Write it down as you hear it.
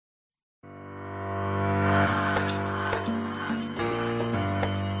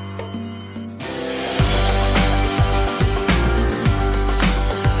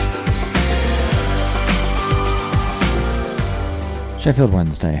Sheffield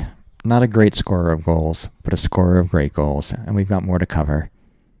Wednesday. Not a great scorer of goals, but a scorer of great goals, and we've got more to cover.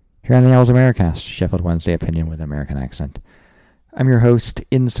 Here on the Owls Americast, Sheffield Wednesday opinion with an American accent. I'm your host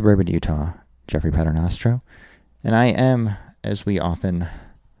in suburban Utah, Jeffrey Paternostro, and I am, as we often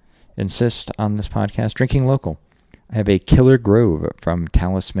insist on this podcast, drinking local. I have a Killer Grove from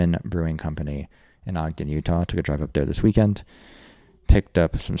Talisman Brewing Company in Ogden, Utah. Took a drive up there this weekend, picked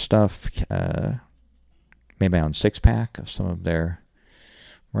up some stuff, made my own six-pack of some of their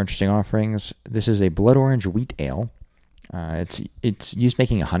more interesting offerings. This is a blood orange wheat ale. It's used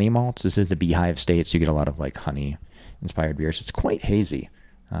making honey malts. This is the Beehive State, so you get a lot of like honey-inspired beers. It's quite hazy.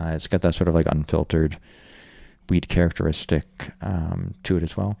 It's got that sort of like unfiltered wheat characteristic to it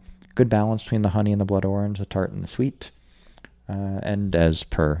as well. Good balance between the honey and the blood orange, the tart and the sweet. And as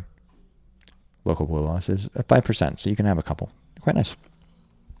per local Blue Loss, is 5%, so you can have a couple. Quite nice.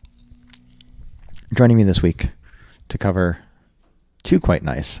 Joining me this week to cover two quite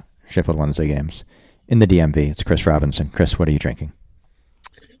nice Sheffield Wednesday games in the DMV, it's Chris Robinson. Chris, what are you drinking?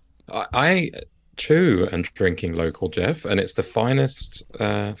 I too am drinking local, Jeff, and it's the finest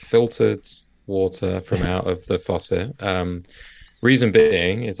filtered water from out of the faucet. Reason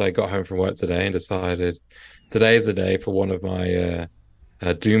being is I got home from work today and decided today is the day for one of my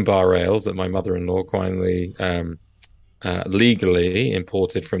Doom Bar ales that my mother-in-law finally legally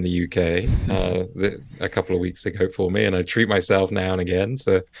imported from the UK a couple of weeks ago for me, and I treat myself now and again.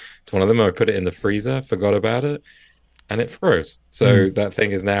 So it's one of them. I put it in the freezer, forgot about it, and it froze. So that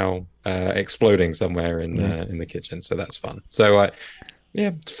thing is now exploding somewhere in the kitchen. So that's fun. So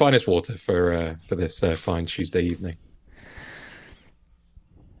it's finest water for this fine Tuesday evening.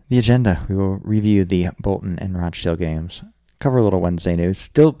 The agenda: we will review the Bolton and Rochdale games, cover a little Wednesday news,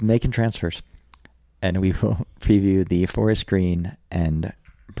 still making transfers, and we will preview the Forest Green and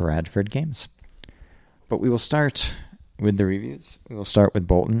Bradford games. But we will start with the reviews. We will start with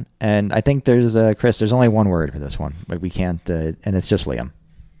Bolton, and I think there's Chris. There's only one word for this one, but we can't, and it's just Liam.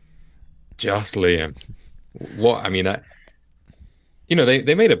 Just Liam. What I mean,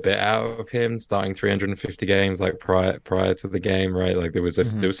 they made a bit out of him starting 350 games like prior to the game, right? Like there was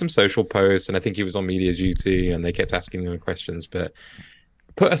some social posts, and I think he was on media duty, and they kept asking him questions. But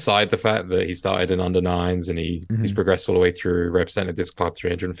put aside the fact that he started in under nines and he's progressed all the way through, represented this club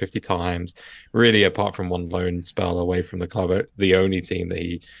 350 times. Really, apart from one loan spell away from the club, the only team that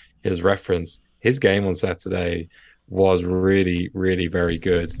he has referenced, his game on Saturday was really, really very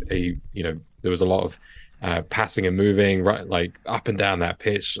good. There was a lot of passing and moving right, like up and down that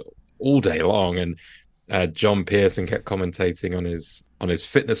pitch all day long, and John Pearson kept commentating on his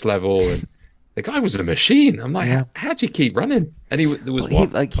fitness level, and the guy was a machine. I'm like, how'd you keep running? And he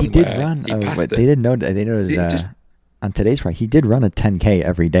did run. But they didn't know that. They noticed on today's right, he did run a 10K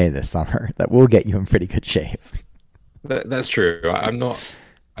every day this summer. That will get you in pretty good shape. That's true. I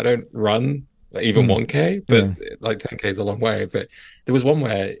don't run even 1K, but like 10K is a long way. But there was one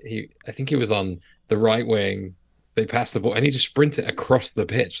where I think he was on the right wing. They passed the ball and he just sprinted across the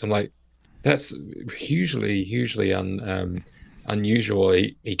pitch. I'm like, that's hugely unusual.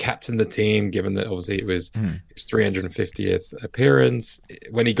 He captained the team, given that obviously it was his 350th appearance.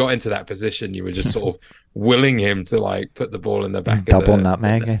 When he got into that position, you were just sort of willing him to like put the ball in the back double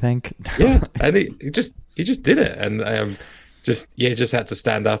nutmeg, I think. Yeah, and he just did it, and just had to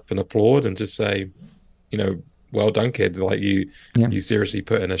stand up and applaud and just say, well done, kid. Like you seriously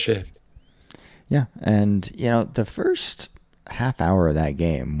put in a shift. Yeah, and the first half hour of that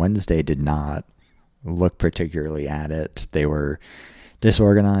game, Wednesday did not look particularly at it. They were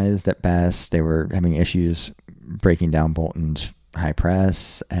disorganized at best. They were having issues breaking down Bolton's high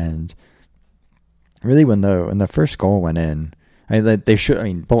press, and really when the first goal went in,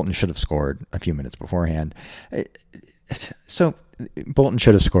 Bolton should have scored a few minutes beforehand. So Bolton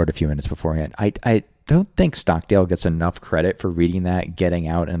should have scored a few minutes beforehand. I don't think Stockdale gets enough credit for reading that, getting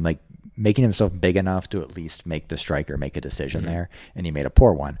out, and like making himself big enough to at least make the striker make a decision there, and he made a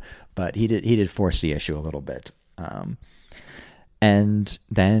poor one, but he did force the issue a little bit. And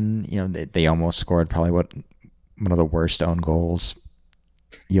then they almost scored probably one of the worst own goals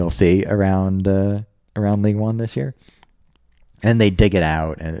you'll see around League One this year, and they dig it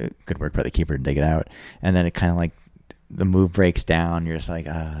out, and good work by the keeper to dig it out, and then it kind of like the move breaks down. You're just like,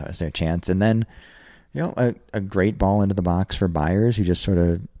 is there a chance? And then a great ball into the box for Byers, who just sort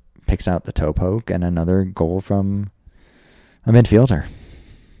of picks out the toe poke, and another goal from a midfielder.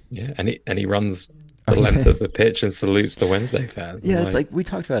 Yeah, and he runs the length of the pitch and salutes the Wednesday fans. Yeah, it's like we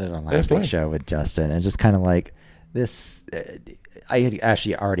talked about it on last week's show with Justin, and just kind of like this. I had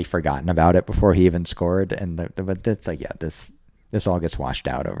actually already forgotten about it before he even scored, but it's like, this all gets washed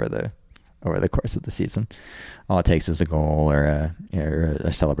out over over the course of the season. All it takes is a goal or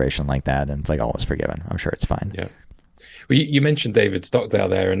a celebration like that, and it's like all is forgiven. I'm sure it's fine. Yeah. Well, you mentioned David Stockdale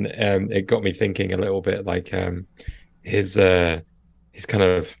there, and it got me thinking a little bit like his kind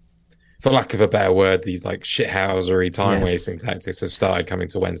of, for lack of a better word, these like shithousery time wasting tactics have started coming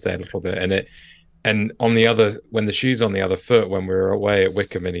to Wednesday a little bit, and on the other, when the shoe's on the other foot, when we were away at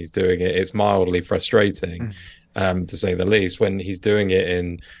Wickham and he's doing it, it's mildly frustrating, to say the least. When he's doing it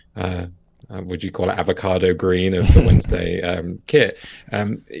in, would you call it avocado green of the Wednesday kit?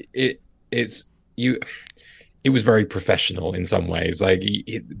 It was very professional in some ways. Like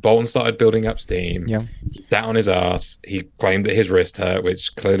Bolton started building up steam. Yeah. He sat on his ass. He claimed that his wrist hurt,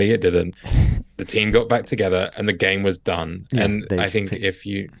 which clearly it didn't. The team got back together and the game was done. Yeah, and I think if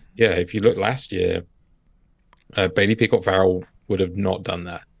you look last year, Bailey Peacock-Farrell would have not done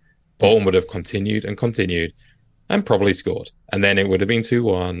that. Bolton would have continued and probably scored. And then it would have been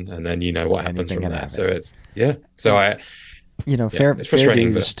 2-1. And then you know what happens from there. So it's, fair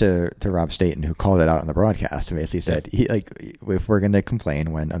dues to Rob Staten, who called it out on the broadcast and basically said, if we're going to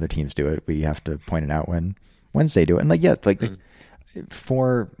complain when other teams do it, we have to point it out when Wednesday do it. And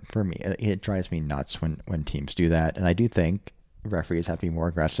for me, it drives me nuts when teams do that. And I do think referees have to be more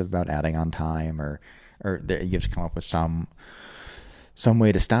aggressive about adding on time, or you have to come up with some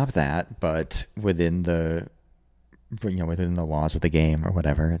way to stop that. But within the laws of the game or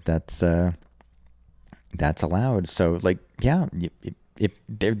whatever, that's allowed. So if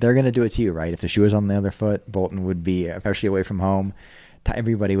they're going to do it to you, right? If the shoe was on the other foot, Bolton would be, especially away from home,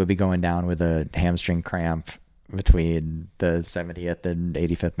 everybody would be going down with a hamstring cramp between the 70th and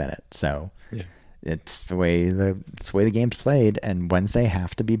 85th minute. So it's the way the game's played, and Wednesday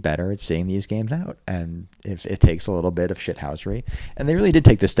have to be better at seeing these games out. And if it takes a little bit of shithousery, and they really did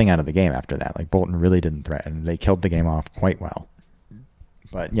take this thing out of the game after that. Like Bolton really didn't threaten; they killed the game off quite well.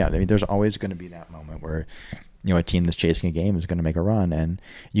 But yeah, I mean, there's always going to be that moment where, a team that's chasing a game is going to make a run, and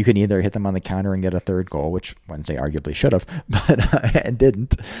you can either hit them on the counter and get a third goal, which Wednesday arguably should have, but and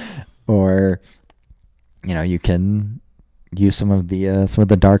didn't, or you can use some of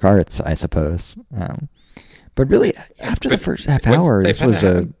the dark arts, I suppose. But really, after the first half hour, it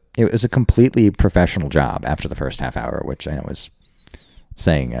was a completely professional job after the first half hour, which I know was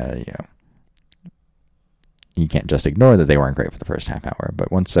saying, you can't just ignore that they weren't great for the first half hour.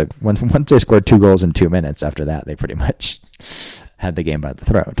 But once they scored 2 goals in 2 minutes, after that, they pretty much had the game by the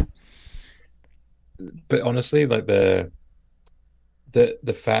throat. But honestly, like the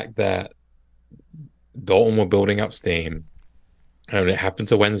fact that Bolton were building up steam, and it happened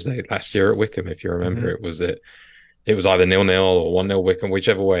to Wednesday last year at Wickham, if you remember, it was either 0-0 or 1-0 Wickham,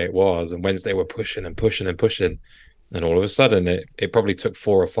 whichever way it was, and Wednesday were pushing and pushing and pushing. And all of a sudden, it probably took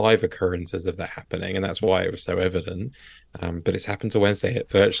 4 or 5 occurrences of that happening, and that's why it was so evident. But it's happened to Wednesday at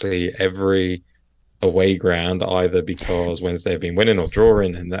virtually every away ground, either because Wednesday have been winning or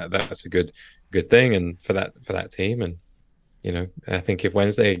drawing, and that's a good thing, and for that team. And I think if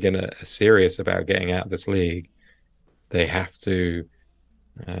Wednesday are serious about getting out of this league, they have to,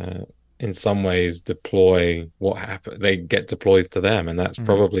 in some ways, deploy what happened. They get deployed to them, and that's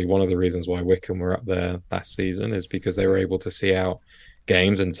probably one of the reasons why Wickham were up there last season, is because they were able to see out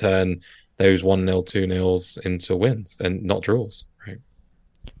games and turn those 1-0, 2-0s into wins and not draws. Right?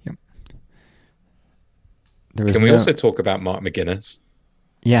 Yep. Can we also talk about Mark McGuinness?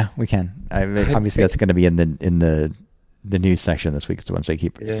 Yeah, we can. Obviously, that's going to be in the news section this week, so once they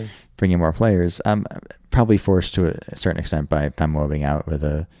keep bringing more players, probably forced to a certain extent by Pemmo being out with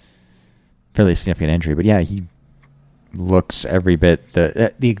a fairly significant injury. But yeah, he looks every bit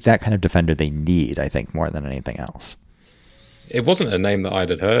the exact kind of defender they need, I think, more than anything else. It wasn't a name that I'd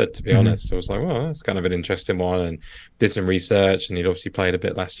heard, to be honest. I was like, well, that's kind of an interesting one, and did some research, and he'd obviously played a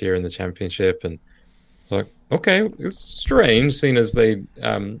bit last year in the Championship, and it's like, okay, it's strange, seeing as they,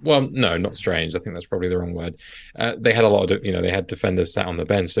 well, no, not strange. I think that's probably the wrong word. They had a lot of, they had defenders sat on the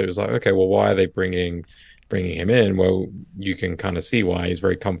bench, so it was like, okay, well, why are they bringing him in? Well, you can kind of see why. He's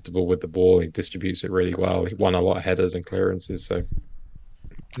very comfortable with the ball. He distributes it really well. He won a lot of headers and clearances, so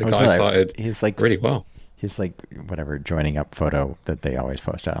the guy started really well. His whatever joining up photo that they always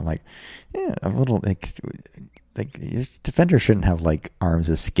post out. I'm like, yeah, a little like your defender shouldn't have arms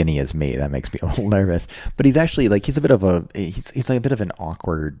as skinny as me. That makes me a little nervous. But he's actually he's a bit of a bit of an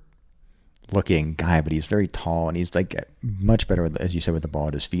awkward looking guy, but he's very tall, and he's much better with, as you said, with the ball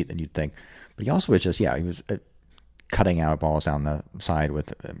at his feet than you'd think. But he also was just he was cutting out balls down the side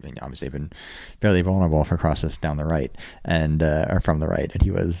with, obviously been fairly vulnerable for crosses down the right and or from the right, and he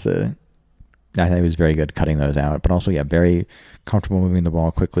was. I think he was very good cutting those out, but also, very comfortable moving the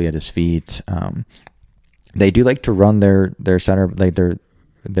ball quickly at his feet. They do like to run their center, their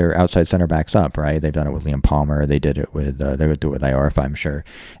their outside center backs up, right? They've done it with Liam Palmer. They did it with they would do it with Iorfa, I'm sure,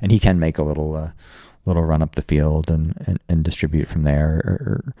 and he can make a little run up the field and distribute from there,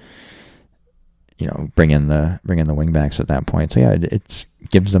 or bring in the wing backs at that point. So yeah, it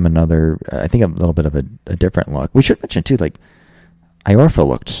gives them another, I think, a little bit of a different look. We should mention too, like, Iorfa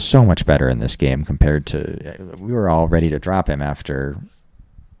looked so much better in this game compared to, we were all ready to drop him after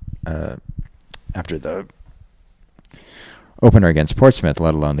the opener against Portsmouth,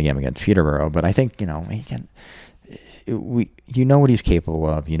 let alone the game against Peterborough. But I think, he can, what he's capable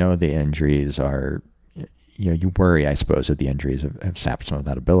of. The injuries are, you worry, I suppose, that the injuries have sapped some of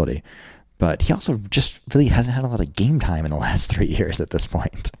that ability. But he also just really hasn't had a lot of game time in the last 3 years at this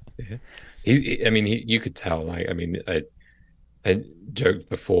point. Yeah. You could tell, like, I joked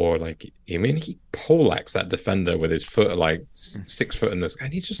before, like, he poleaxed that defender with his foot, like 6 foot in this,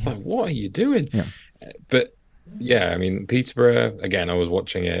 and he's just like, what are you doing? Yeah. But yeah, Peterborough, again, I was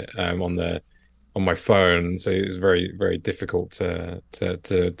watching it on my phone, so it was very, very difficult to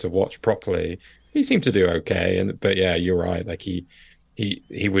watch properly. He seemed to do okay, but yeah, you're right. Like he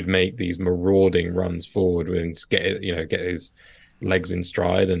would make these marauding runs forward and get his legs in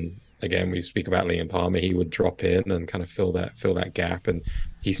stride. And again, we speak about Liam Palmer. He would drop in and kind of fill that gap, and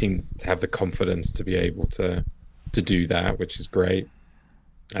he seemed to have the confidence to be able to do that, which is great.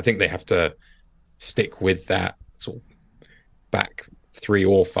 I think they have to stick with that sort of back 3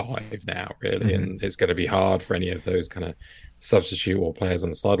 or 5 now, really, and it's going to be hard for any of those kind of substitute or players on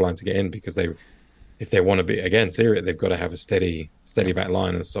the sideline to get in, because if they want to be, again, serious, they've got to have a steady back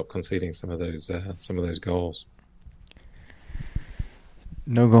line and stop conceding some of those goals.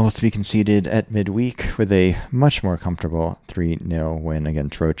 No goals to be conceded at midweek, with a much more comfortable 3-0 win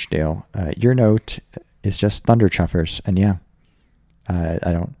against Rochdale. Your note is just Thunder Chuffers, and yeah,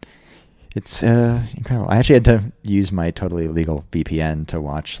 it's incredible. I actually had to use my totally illegal VPN to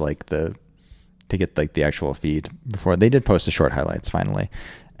watch to get the actual feed before they did post the short highlights finally.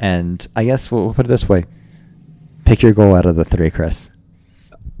 And I guess we'll put it this way: pick your goal out of the 3, Chris.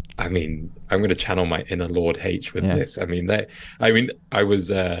 I'm going to channel my inner Lord H with this. I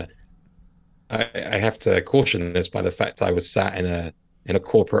was. I have to caution this by the fact I was sat in a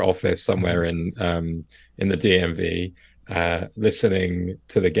corporate office somewhere in the DMV, listening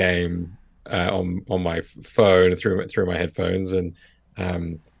to the game on my phone through my headphones, and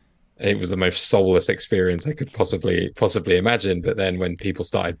it was the most soulless experience I could possibly imagine. But then when people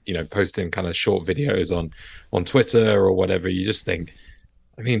started, posting kind of short videos on Twitter or whatever, you just think,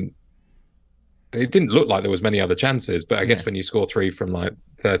 it didn't look like there was many other chances, but I guess when you score 3 from like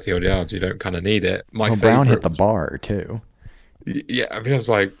 30 odd yards, you don't kind of need it. Brown hit the bar too. Yeah, I was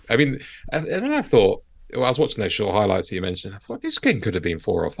like, and then I thought, I was watching those short highlights that you mentioned, I thought this game could have been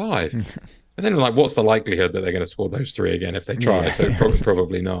 4 or 5. And then, like, what's the likelihood that they're going to score those 3 again if they try? So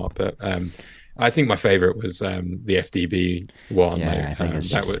probably not. But I think my favorite was the FDB one. Yeah, I think it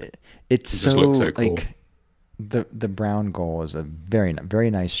just looks so cool. Like, the Brown goal is a very, very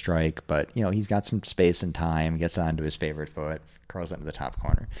nice strike, but he's got some space and time, gets onto his favorite foot, curls into the top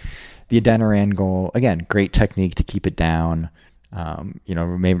corner. The Adeniran goal, again, great technique to keep it down.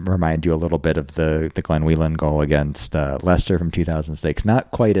 May remind you a little bit of the Glenn Whelan goal against Leicester from 2006.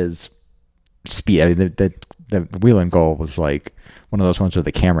 Not quite as speed. The Whelan goal was like one of those ones where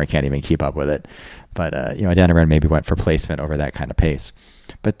the camera can't even keep up with it. But Adeniran maybe went for placement over that kind of pace.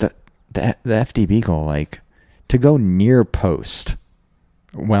 But the FDB goal, like, to go near post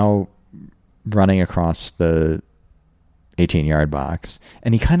while running across the 18-yard box,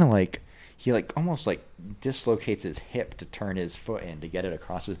 and he almost dislocates his hip to turn his foot in to get it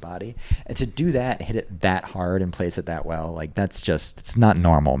across his body, and to do that, hit it that hard and place it that well, like, it's not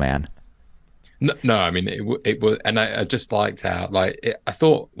normal, man. No, it was, and I just liked how, I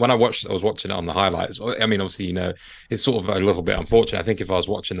thought when I was watching it on the highlights. Obviously, it's sort of a little bit unfortunate. I think if I was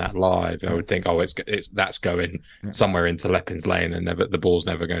watching that live, I would think, that's going somewhere into Lepin's lane, and the ball's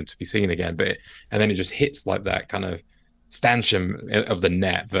never going to be seen again. And then it just hits like that kind of stanchion of the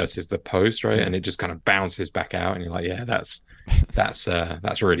net versus the post, right? And it just kind of bounces back out, and you're like, yeah, that's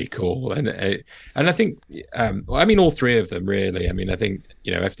really cool. And I think all 3 of them really. I think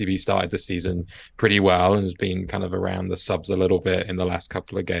FDB started the season pretty well and has been kind of around the subs a little bit in the last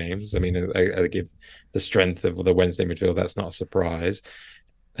couple of games. I give the strength of the Wednesday midfield, that's not a surprise.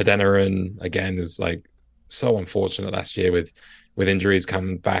 Adeniran again is like so unfortunate last year with injuries,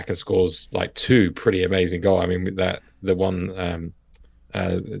 coming back and scores like 2 pretty amazing goals. The one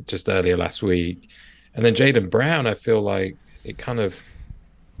just earlier last week, and then Jaden Brown, I feel like it kind of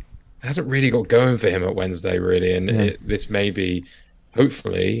hasn't really got going for him at Wednesday, really. And this may be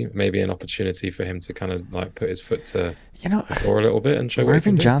hopefully maybe an opportunity for him to kind of like put his foot to You know, the floor a little bit and show what he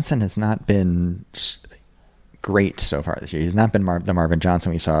can Marvin do. Johnson has not been great so far this year. He's not been the Marvin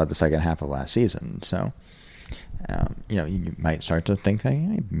Johnson we saw the second half of last season. So, you might start to think,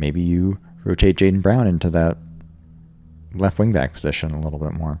 hey, maybe you rotate Jaden Brown into that left wing back position a little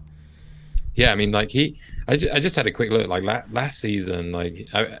bit more. Yeah, I mean, like I just had a quick look. Like last season, like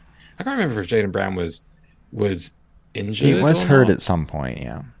I can't remember if Jaden Brown was He injured was or hurt not. at some point,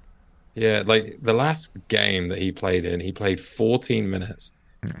 yeah. Yeah, like the last game that he played in, he played 14 minutes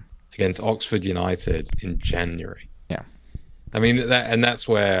Yeah. against Oxford United in January. Yeah. I mean that's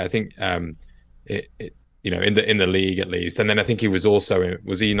where I think it in the league at least, and then I think he was also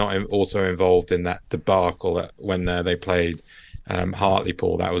was he not also involved in that debacle when they played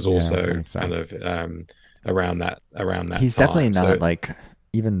Hartlepool? That was Yeah, I also think so. kind of around that He's time. definitely not So like,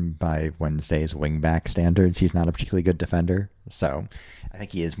 even by Wednesday's wingback standards, he's not a particularly good defender. So I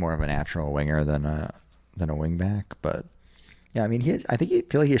think he is more of a natural winger than a wingback. But yeah, I mean, feel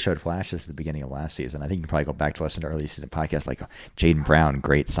like he showed flashes at the beginning of last season. I think you can probably go back to listen to early season podcasts like Jaden Brown,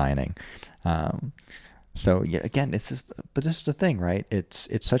 great signing. So yeah, again, but this is the thing, right? It's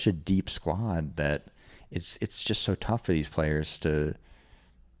such a deep squad that it's just so tough for these players to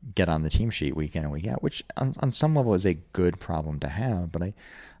get on the team sheet week in and week out, which on some level is a good problem to have. But I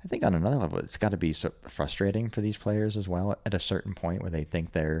think on another level, it's got to be so frustrating for these players as well at a certain point where they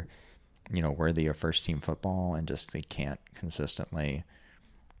think they're, worthy of first team football and just they can't consistently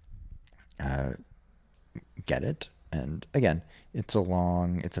get it. And again, it's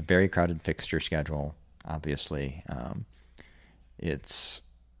a very crowded fixture schedule, obviously. It's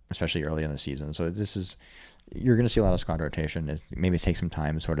especially early in the season. So you're going to see a lot of squad rotation. Maybe take some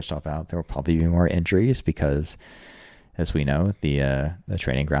time to sort of stuff out. There will probably be more injuries because, as we know, the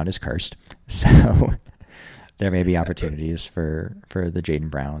training ground is cursed. So there may be opportunities for the Jaden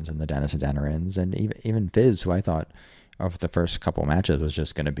Browns and the Dennis Adenarins and even Viz, who I thought over the first couple matches was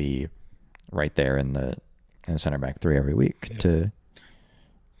just going to be right there in the center back three every week to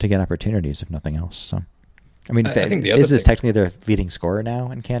get opportunities, if nothing else. So, I mean, I think the other Viz is thing, technically their leading scorer now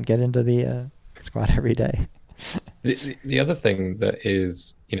and can't get into the squad every day. the other thing that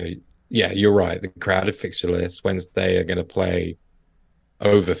is, yeah, you're right. The crowded fixture list Wednesday are going to play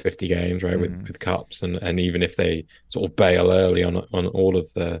over 50 games, right, with cups, and even if they sort of bail early on all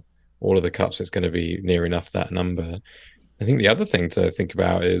of the cups, it's going to be near enough that number. I think the other thing to think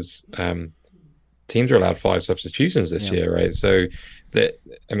about is teams are allowed 5 substitutions this year, right? So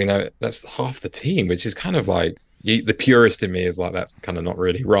that's half the team, which is kind of like the purist in me is like that's kind of not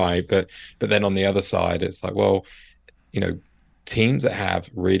really right. But then on the other side, it's like, well, teams that have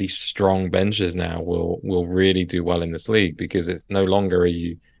really strong benches now will really do well in this league because it's no longer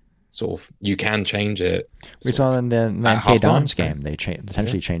you can change it. We saw in the MK Dons game, they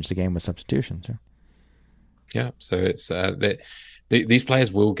essentially changed the game with substitutions. Yeah, so it's these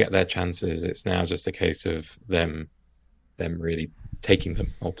players will get their chances. It's now just a case of them really taking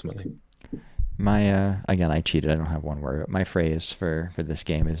them ultimately. My again, I cheated. I don't have one word. My phrase for this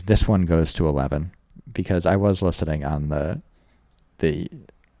game is this one goes to 11 because I was listening on the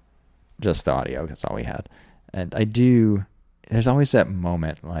just the audio. That's all we had, and I do. There's always that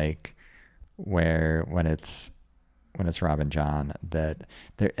moment like when it's Robin John that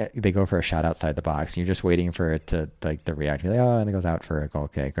they go for a shot outside the box and you're just waiting for it to like the react. You're like, oh, and it goes out for a goal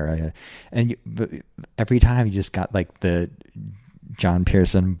kick, but every time you just got like the John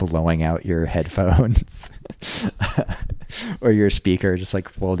Pearson blowing out your headphones or your speaker, just like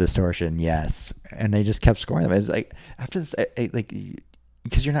full distortion. Yes. And they just kept scoring them. It's like after this, like,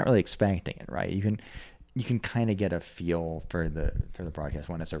 because you're not really expecting it, right? You can kind of get a feel for the broadcast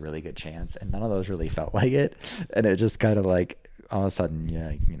when it's a really good chance, and none of those really felt like it. And it just kind of like all of a sudden,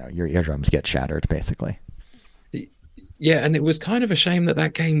 your eardrums get shattered basically. Yeah. And it was kind of a shame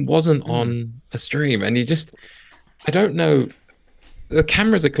that game wasn't on a stream. And I don't know. The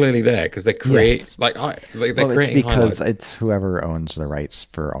cameras are clearly there because they create yes. they're creating it's because highlights. It's whoever owns the rights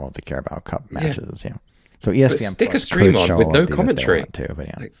for all the Carabao Cup matches. Yeah. So ESPN but stick Plus a stream on with no commentary commentary. But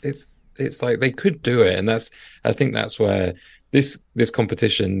yeah, like, it's like they could do it, and I think that's where this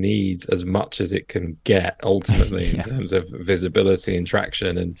competition needs as much as it can get ultimately in terms of visibility and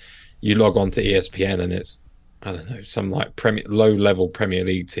traction. And you log on to ESPN and it's, I don't know, some like low level Premier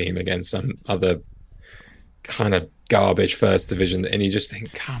League team against some other kind of garbage first division, and you just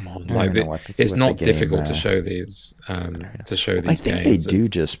think, come on, like it's not difficult to show these games. I think they do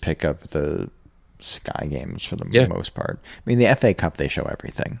just pick up the Sky games for the most part. I mean, the FA Cup they show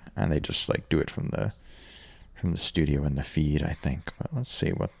everything, and they just like do it from the studio and the feed, I think. But let's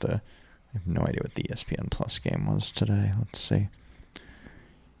see I have no idea what the ESPN Plus game was today. Let's see.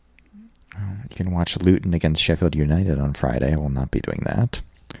 You can watch Luton against Sheffield United on Friday. I will not be doing that.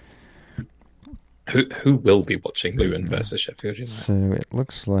 Who will be watching Luton versus Sheffield United? So it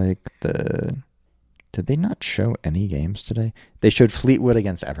looks like Did they not show any games today? They showed Fleetwood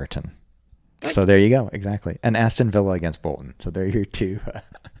against Everton. So there you go, exactly. And Aston Villa against Bolton. So there are your two.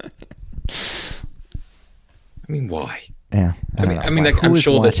 I mean, why? Yeah. I mean, like, who I'm is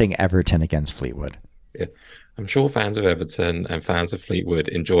sure watching Everton against Fleetwood? Yeah, I'm sure fans of Everton and fans of Fleetwood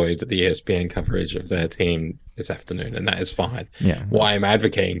enjoyed the ESPN coverage of their team this afternoon, and that is fine. Yeah. What I'm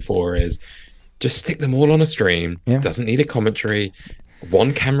advocating for is just stick them all on a stream. Yeah. Doesn't need a commentary.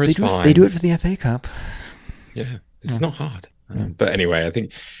 One camera's fine. They do it for the FA Cup. Yeah, this is not hard. But anyway, I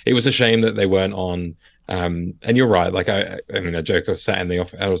think it was a shame that they weren't on. And you're right. Like I mean, a joke. I was sat in the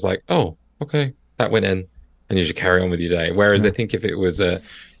office. I was like, oh, okay, that went in, and you should carry on with your day. Whereas I think if it was an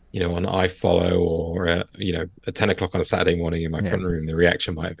iFollow or at 10 o'clock on a Saturday morning in my front room, the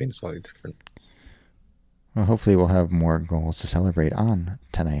reaction might have been slightly different. Well, hopefully we'll have more goals to celebrate on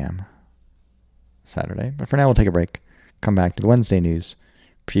 10 a.m. Saturday. But for now, we'll take a break. Come back to the Wednesday news.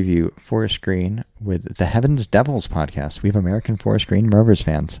 Preview Forest Green with the Heavens Devils podcast. We have American Forest Green Rovers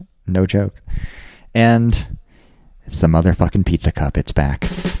fans. No joke. And it's the motherfucking Pizza Cup. It's back.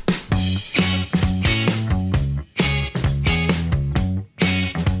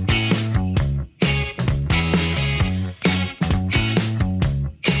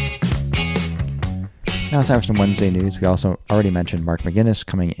 Now let's have some Wednesday news. We also already mentioned Mark McGuinness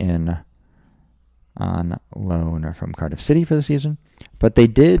coming in on loan from Cardiff City for the season. But they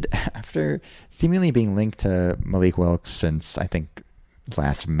did, after seemingly being linked to Malik Wilkes since, I think,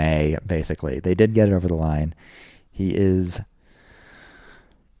 last May, basically, they did get it over the line. He is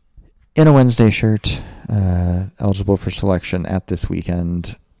in a Wednesday shirt, eligible for selection at this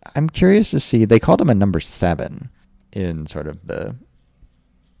weekend. I'm curious to see, they called him a number 7 in sort of the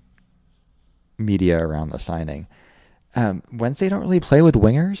media around the signing. Wednesday don't really play with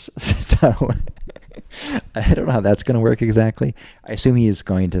wingers, so I don't know how that's going to work exactly. I assume he is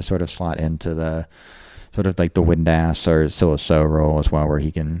going to sort of slot into the sort of like the Windass or Siliso role as well, where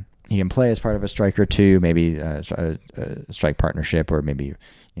he can play as part of a striker too, maybe a strike partnership, or maybe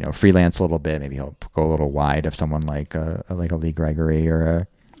freelance a little bit. Maybe he'll go a little wide of someone like a Lee Gregory or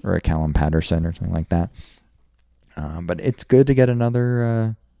a Callum Patterson or something like that. But it's good to get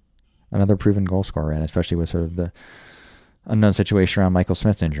another proven goal scorer in, especially with sort of the unknown situation around Michael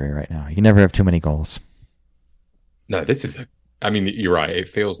Smith's injury right now. You can never have too many goals. No, this is I mean, you're right. It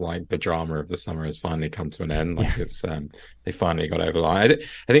feels like the drama of the summer has finally come to an end. Like it's, they finally got over the line.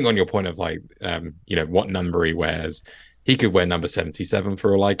 I think on your point of like, what number he wears, he could wear number 77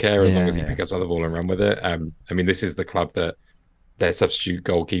 for all I care, as long as he picks up the ball and run with it. I mean, this is the club that their substitute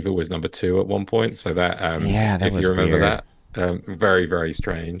goalkeeper was number 2 at one point. So that, that if was you remember weird. that, very, very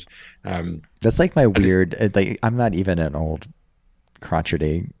strange. That's like my weird, like, I'm not even an old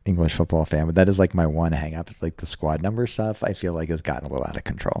crotchety English football fan, but that is like my one hang up. It's like the squad number stuff I feel like has gotten a little out of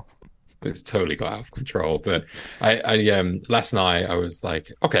control. It's totally got out of control. But I last night I was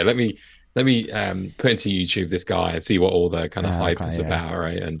like, okay, let me put into YouTube this guy and see what all the kind of hype is about,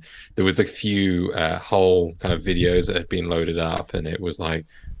 right? And there was a few whole kind of videos that had been loaded up, and it was like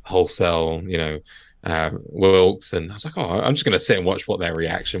wholesale, Wilkes, and I was like, oh, I'm just going to sit and watch what their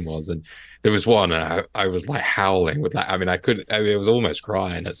reaction was. And there was one, and I was like howling with that. I mean, I was almost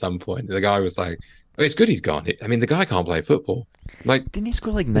crying at some point. The guy was like, oh, it's good he's gone. I mean, the guy can't play football. Like, didn't he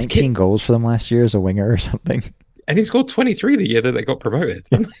score like 19 goals for them last year as a winger or something? And he scored 23 the year that they got promoted.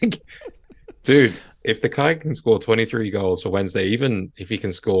 I'm like, dude, if the guy can score 23 goals for Wednesday, even if he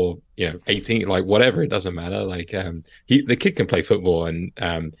can score, 18, like whatever, it doesn't matter. Like, the kid can play football, and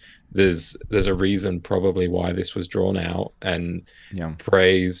there's a reason probably why this was drawn out, and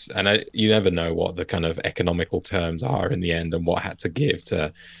praise. And you never know what the kind of economical terms are in the end, and what had to give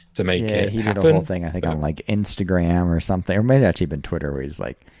to make it he happen. did a whole thing, I think, on like Instagram or something, or maybe actually been Twitter, where he's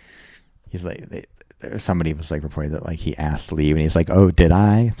like somebody was like reporting that like he asked to leave, and he's like, "Oh, did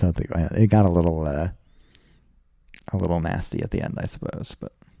I?" So it got a little nasty at the end, I suppose.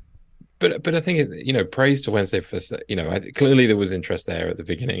 But I think praise to Wednesday for clearly there was interest there at the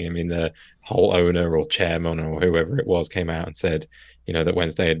beginning. I mean, the whole owner or chairman or whoever it was came out and said that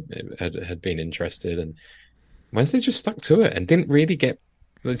Wednesday had been interested, and Wednesday just stuck to it and didn't really get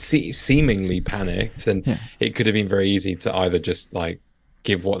seemingly panicked. And it could have been very easy to either just like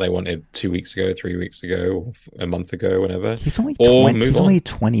give what they wanted 2 weeks ago, 3 weeks ago, a month ago, whatever. He's only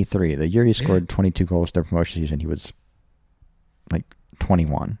 23. The year he scored 22 goals their promotion season, he was like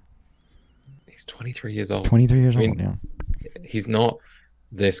 21. He's 23 years old. 23 years old, yeah. He's not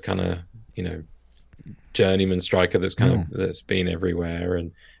this kind of, journeyman striker that's that's been everywhere.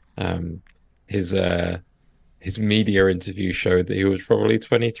 And His media interview showed that he was probably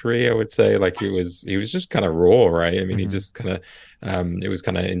 23. I would say, like he was just kind of raw, right? I mean, he just kind of it was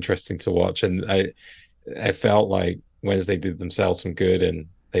kind of interesting to watch, and I felt like Wednesday did themselves some good, and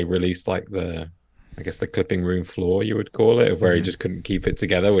they released like I guess the clipping room floor, you would call it, where he just couldn't keep it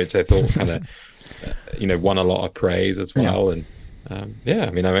together, which I thought kind of won a lot of praise as well. And yeah,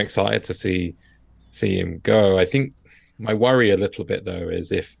 I mean, I'm excited to see him go. I think my worry a little bit though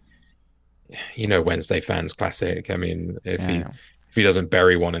is if Wednesday fans classic. I mean, if he doesn't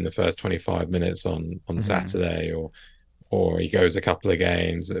bury one in the first 25 minutes on Saturday, or he goes a couple of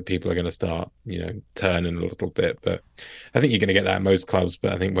games, people are going to start, turning a little bit. But I think you're going to get that at most clubs.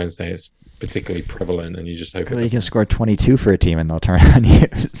 But I think Wednesday is particularly prevalent, and you just hope you can score 22 for a team and they'll turn on you.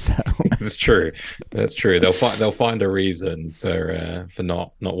 So that's true. That's true. They'll find a reason for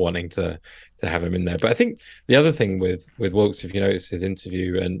not wanting to have him in there. But I think the other thing with Wilkes, if you notice his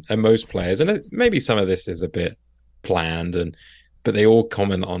interview, and most players, and maybe some of this is a bit planned, but they all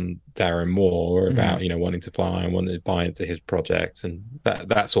comment on Darren Moore about wanting to play and wanting to buy into his project, and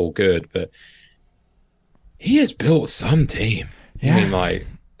that's all good. But he has built some team. Yeah. I mean, like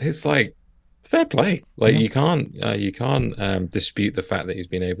it's like fair play. Like you can't dispute the fact that he's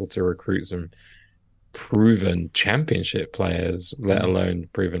been able to recruit some proven championship players, let alone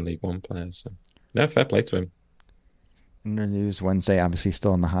proven League One players. So yeah, fair play to him. In the news, Wednesday obviously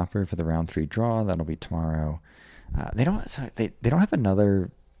still in the hopper for the round 3 draw. That'll be tomorrow. They don't have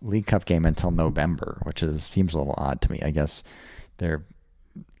another League Cup game until November, which seems a little odd to me. I guess they're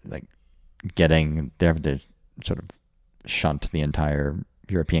like they have to sort of shunt the entire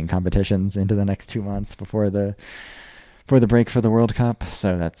European competitions into the next 2 months before the break for the World Cup.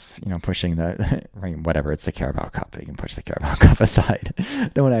 So that's pushing the whatever. It's the Carabao Cup. You can push the Carabao Cup aside.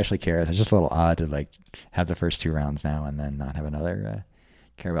 No one actually cares. It's just a little odd to like have the first 2 rounds now and then not have another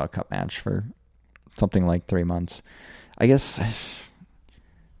Carabao Cup match for something like 3 months. I guess.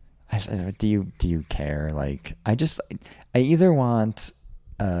 Do you care? Like I either want.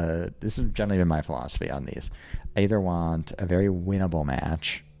 This has generally been my philosophy on these. I either want a very winnable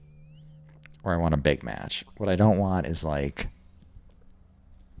match, or I want a big match. What I don't want is like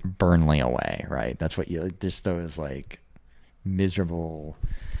Burnley away, right? That's what just those like miserable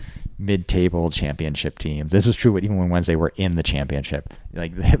mid-table championship teams. This was true even when Wednesday were in the championship.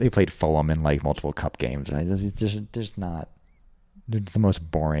 Like they played Fulham in like multiple cup games, and there's the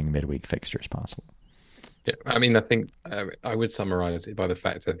most boring midweek fixtures possible. Yeah, I mean, I think I would summarize it by the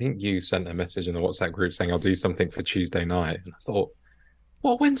fact I think you sent a message in the WhatsApp group saying I'll do something for Tuesday night, and I thought,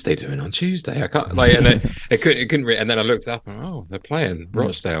 what Wednesday doing on Tuesday? I can't like, and it couldn't. And then I looked up and they're playing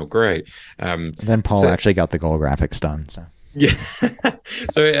Rochdale, great. Then Paul actually got the goal graphics done. So yeah,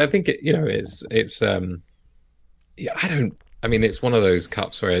 so I think it's I don't. I mean, it's one of those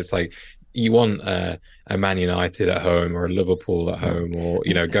cups where it's like you want a Man United at home or a Liverpool at home, or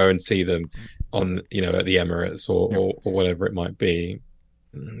go and see them on at the Emirates or whatever it might be.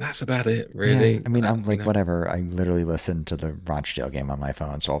 That's about it, really. Yeah, I mean, I'm like whatever. I literally listen to the Rochdale game on my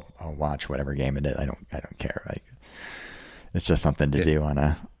phone, so I'll watch whatever game it is. I don't care. Like it's just something to do on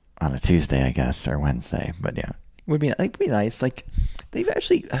a Tuesday, I guess, or Wednesday. But yeah, would be nice. Like they've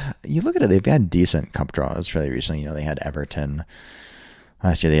actually, you look at it, they've had decent cup draws fairly recently. They had Everton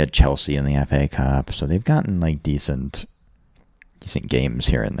last year. They had Chelsea in the FA Cup, so they've gotten like decent games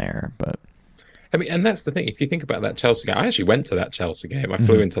here and there, but. I mean, and that's the thing. If you think about that Chelsea game, I actually went to that Chelsea game. I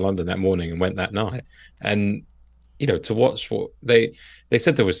flew into London that morning and went that night. And, to watch what they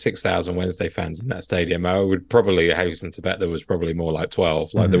said there was 6,000 Wednesday fans in that stadium. I would probably hasten to bet there was probably more like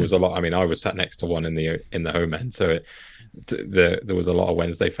 12. Like there was a lot. I mean, I was sat next to one in the home end. So there was a lot of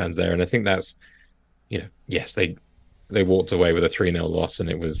Wednesday fans there. And I think that's, yes, they walked away with a 3-0 loss, and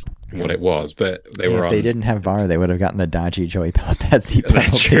it was what it was. But if they didn't have VAR, they would have gotten the dodgy Joey Pelopezzi penalty.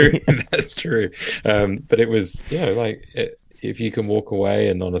 That's true. That's true. But it was, if you can walk away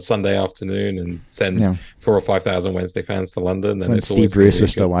and on a Sunday afternoon and send 4,000 or 5,000 Wednesday fans to London, then it's Steve Bruce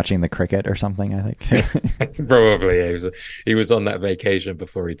was still watching the cricket or something, I think. Probably. He was on that vacation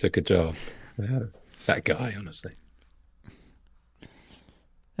before he took a job. That guy, honestly.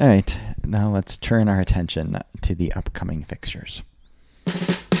 All right, now let's turn our attention to the upcoming fixtures.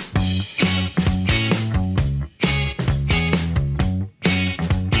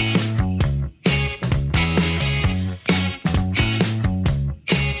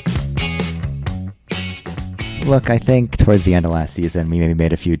 Look, I think towards the end of last season, we maybe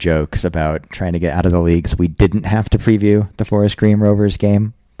made a few jokes about trying to get out of the league, so we didn't have to preview the Forest Green Rovers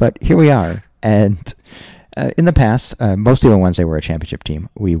game, but here we are, and in the past, mostly when Wednesday were a championship team,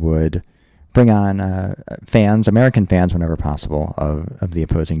 we would bring on fans, American fans, whenever possible, of the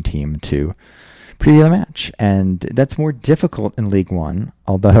opposing team to preview the match. And that's more difficult in League One,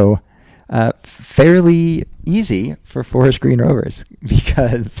 although fairly easy for Forest Green Rovers,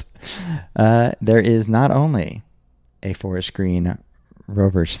 because there is not only a Forest Green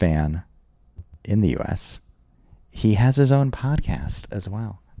Rovers fan in the U.S., he has his own podcast as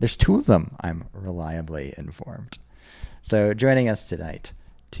well. There's 2 of them, I'm reliably informed. So joining us tonight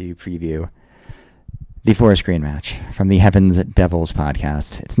to preview the Forest Green match from the Heavens Devils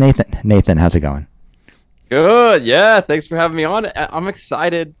podcast, it's Nathan. Nathan, how's it going? Good, yeah. Thanks for having me on. I'm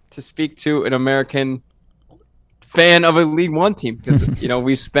excited to speak to an American fan of a League One team because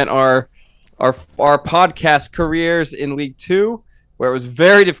we spent our podcast careers in League Two, where it was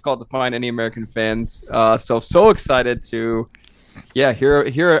very difficult to find any American fans. So excited to,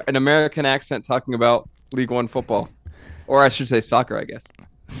 hear an American accent talking about League One football, or I should say soccer, I guess.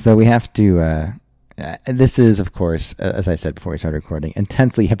 So we have to. This is, of course, as I said before we started recording,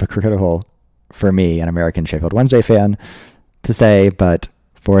 intensely hypocritical for me, an American Sheffield Wednesday fan, to say, but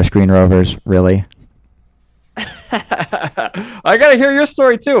Forest Green Rovers, really? I gotta hear your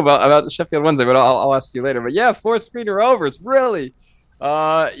story too about Sheffield Wednesday, but I'll ask you later. But yeah, Forest Green Rovers, really?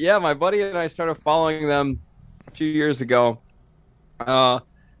 My buddy and I started following them a few years ago. From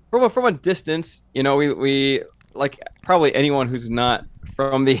a distance, we like probably anyone who's not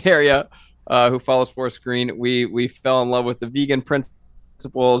from the area who follows Forest Green, we fell in love with the vegan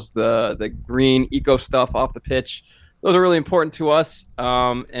principles, the green eco stuff off the pitch. Those are really important to us.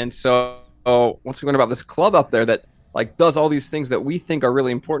 And so once we learned about this club out there that like does all these things that we think are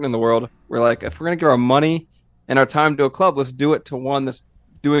really important in the world, we're like, if we're going to give our money and our time to a club, let's do it to one that's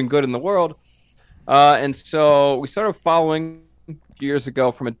doing good in the world. And so we started following a few years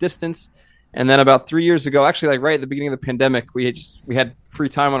ago from a distance. And then about 3 years ago, actually like right at the beginning of the pandemic, we had free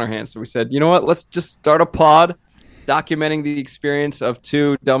time on our hands. So we said, you know what, let's just start a pod documenting the experience of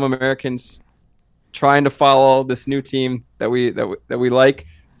 2 dumb Americans trying to follow this new team that we like,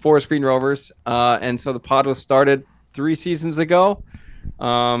 Forest Green Rovers. And so the pod was started 3 seasons ago.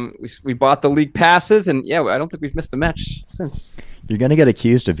 We bought the league passes, and I don't think we've missed a match since. You're going to get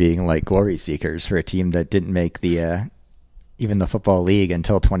accused of being like glory seekers for a team that didn't make the even the Football League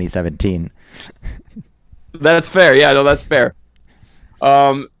until 2017. That's fair. Yeah, no, that's fair.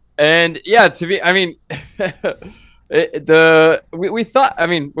 And yeah, we thought,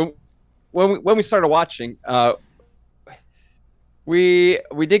 when we started watching, we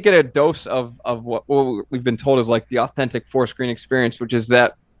did get a dose of what we've been told is like the authentic Forest Green experience, which is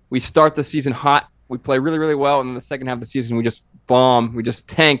that we start the season hot, we play really, really well, and in the second half of the season we just bomb, we just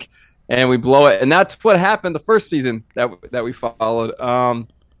tank, and we blow it. And that's what happened the first season that we followed.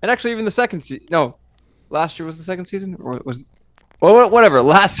 And actually even the second season, no, last year was the second season, or whatever.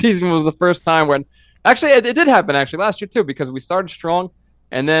 Last season was the first time when actually it did happen actually last year too, because we started strong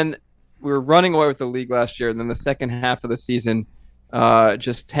and then we were running away with the league last year, and then the second half of the season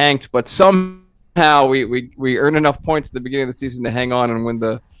just tanked. But somehow we earned enough points at the beginning of the season to hang on and win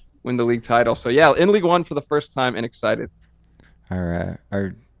the league title. So yeah, in League One for the first time, and excited. Our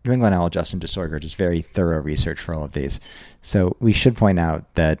New England Owl, Justin DeSorger, does very thorough research for all of these. So we should point out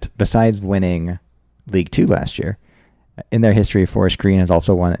that besides winning League Two last year, in their history, Forest Green has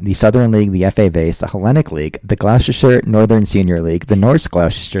also won the Southern League, the FA Base, the Hellenic League, the Gloucestershire Northern Senior League, the North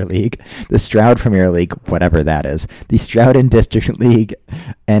Gloucestershire League, the Stroud Premier League, whatever that is, the Stroud and District League,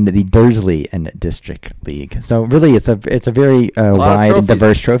 and the Dursley and District League. So really, it's a very wide and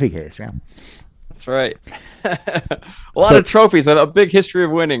diverse trophy case. Yeah, that's right. a lot of trophies and a big history of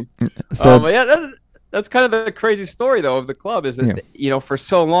winning. So that's kind of the crazy story though of the club is that for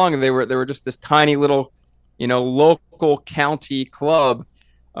so long they were just this tiny little local county club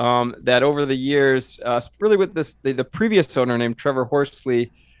that over the years, really with the previous owner named Trevor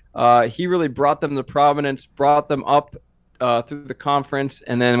Horsley, he really brought them to prominence, brought them up through the conference,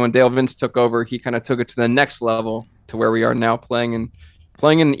 and then when Dale Vince took over, he kind of took it to the next level to where we are now playing in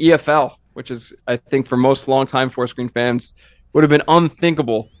EFL, which is, I think, for most longtime Forest Green fans, would have been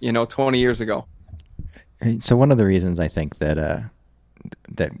unthinkable, 20 years ago. So one of the reasons I think that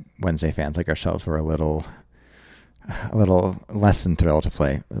Wednesday fans like ourselves were a little less than thrilled to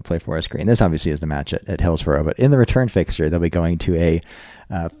play Forest Green. This obviously is the match at Hillsborough, but in the return fixture, they'll be going to a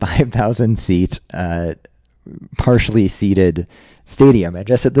 5,000 seat, partially seated stadium. And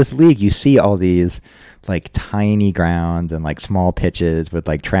just at this league, you see all these like tiny grounds and like small pitches with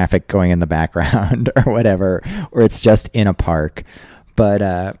like traffic going in the background or whatever, or it's just in a park.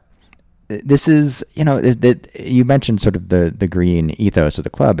 But this is, you mentioned sort of the green ethos of the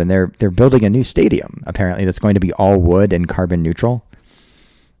club, and they're building a new stadium apparently that's going to be all wood and carbon neutral.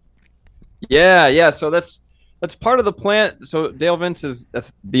 Yeah. So that's part of the plan. So Dale Vince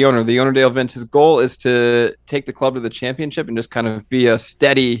that's the owner. The owner Dale Vince. His goal is to take the club to the championship and just kind of be a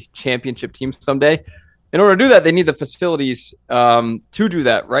steady championship team someday. In order to do that, they need the facilities to do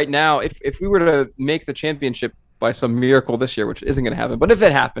that. Right now, if we were to make the championship by some miracle this year, which isn't going to happen, but if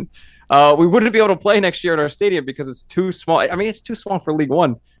it happened, we wouldn't be able to play next year at our stadium because it's too small. I mean, it's too small for League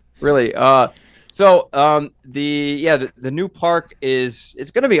One, really. The new park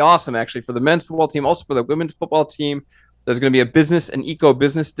it's going to be awesome actually for the men's football team, also for the women's football team. There's going to be a business and eco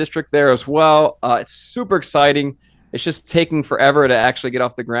business district there as well. It's super exciting. It's just taking forever to actually get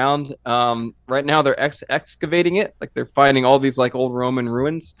off the ground. Right now they're excavating it, like they're finding all these like old Roman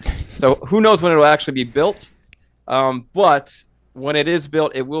ruins. So who knows when it will actually be built? But when it is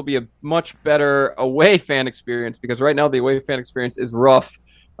built, it will be a much better away fan experience because right now the away fan experience is rough.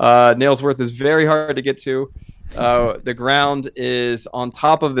 Nailsworth is very hard to get to. The ground is on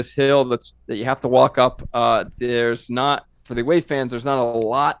top of this hill that you have to walk up. There's not, for the away fans, there's not a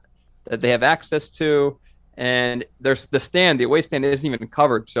lot that they have access to. And there's the away stand isn't even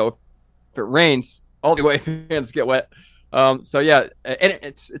covered. So if it rains, all the away fans get wet. And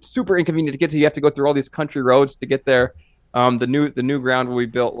it's super inconvenient to get to. You have to go through all these country roads to get there. The new ground will be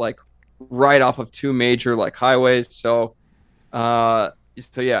built like right off of two major like highways. So I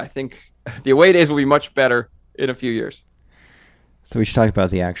think the away days will be much better in a few years. So we should talk about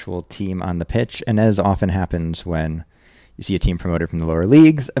the actual team on the pitch. And as often happens when you see a team promoted from the lower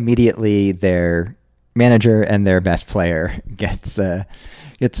leagues, immediately their manager and their best player gets Rob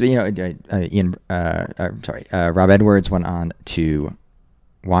Edwards went on to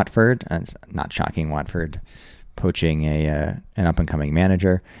Watford. It's not shocking, Watford poaching an up and coming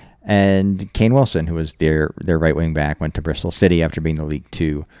manager. And Kane Wilson, who was their right wing back, went to Bristol City after being the League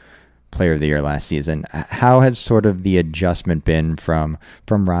Two Player of the Year last season. How has sort of the adjustment been from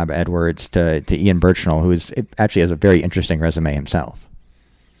Rob Edwards to Ian Birchnell, who actually has a very interesting resume himself?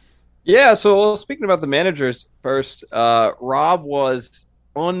 Yeah, so speaking about the managers first, Rob was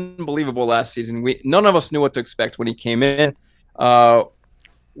unbelievable last season. None of us knew what to expect when he came in.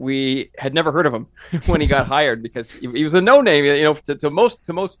 We had never heard of him when he got hired because he was a no-name, to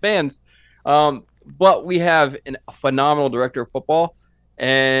most fans. But we have a phenomenal director of football,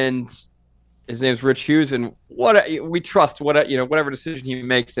 and his name is Rich Hughes. And we trust whatever decision he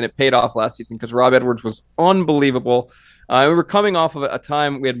makes, and it paid off last season because Rob Edwards was unbelievable. We were coming off of a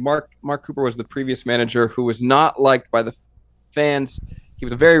time we had Mark Cooper was the previous manager who was not liked by the fans. He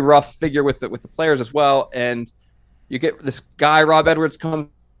was a very rough figure with the players as well. And you get this guy, Rob Edwards, comes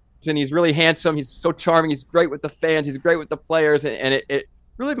in. He's really handsome. He's so charming. He's great with the fans. He's great with the players. And it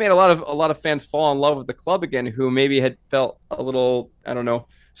really made a lot of fans fall in love with the club again, who maybe had felt a little, I don't know,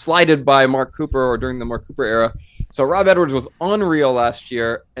 slighted by Mark Cooper or during the Mark Cooper era. So Rob Edwards was unreal last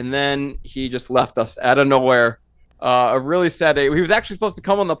year. And then he just left us out of nowhere. A really sad day. He was actually supposed to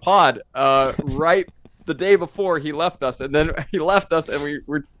come on the pod right the day before he left us, and then he left us, and we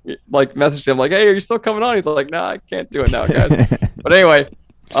like messaged him like, "Hey, are you still coming on?" He's like, "Nah, I can't do it now, guys." But anyway,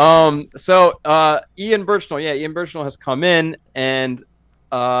 Ian Birchnell, Ian Birchnell has come in, and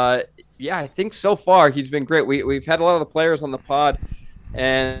I think so far he's been great. We've had a lot of the players on the pod,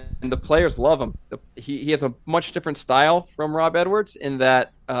 and the players love him. He has a much different style from Rob Edwards in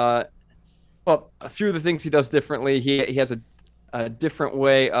that. Well, a few of the things he does differently. He has a different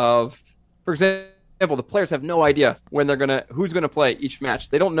way of, for example, the players have no idea who's gonna play each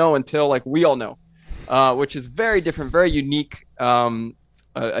match. They don't know until like we all know, which is very different, very unique,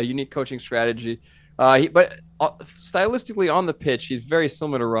 a unique coaching strategy. But stylistically on the pitch, he's very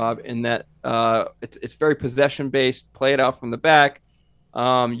similar to Rob in that it's very possession based, play it out from the back,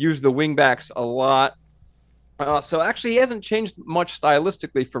 use the wing backs a lot. So actually, he hasn't changed much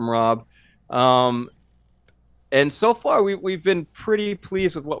stylistically from Rob. And so far we've been pretty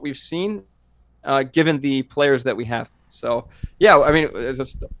pleased with what we've seen, given the players that we have. So I mean,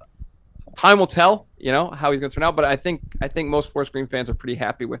 time will tell, how he's going to turn out. But I think most Forest Green fans are pretty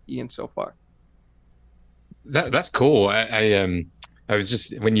happy with Ian so far. That's cool. I was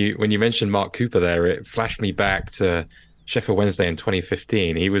just when you mentioned Mark Cooper there, it flashed me back to Sheffield Wednesday in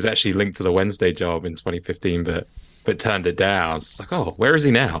 2015. He was actually linked to the Wednesday job in 2015, but turned it down. So it's like, oh, where is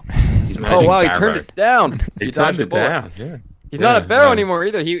he now? He's managing Barrow. He turned it down. He turned it down. Yeah. He's not at Barrow anymore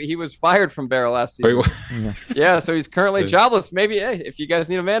either. He was fired from Barrow last season. Yeah, so he's currently jobless. Maybe, hey, if you guys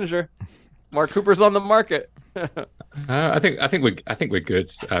need a manager, Mark Cooper's on the market. I think we're good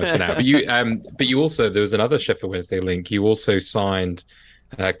for now. But you also, there was another Sheffield Wednesday link. You also signed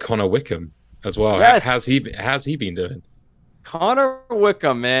Connor Wickham as well. Yes. How's he been doing? Connor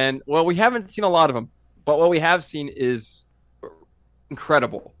Wickham, man. Well, we haven't seen a lot of him, but what we have seen is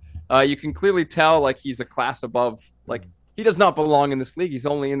incredible. You can clearly tell like he's a class above. Like he does not belong in this league. He's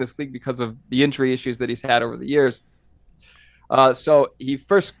only in this league because of the injury issues that he's had over the years. So he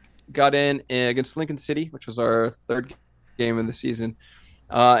first got in against Lincoln City, which was our third game of the season,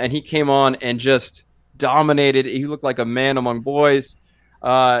 and he came on and just dominated. He looked like a man among boys.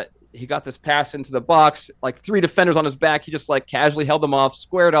 He got this pass into the box, like 3 defenders on his back. He just like casually held them off,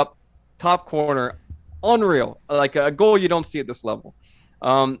 squared up, top corner, unreal, like a goal you don't see at this level.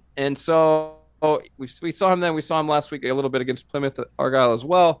 And so we saw him then. We saw him last week a little bit against Plymouth Argyle as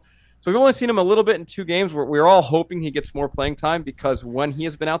well. So we've only seen him a little bit in 2 games. We're all hoping he gets more playing time because when he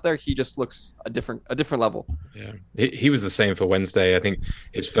has been out there, he just looks a different level. Yeah, he was the same for Wednesday. I think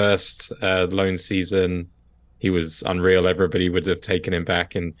his first loan season, he was unreal. Everybody would have taken him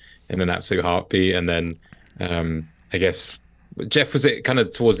back in an absolute heartbeat. And then I guess Jeff, was it kind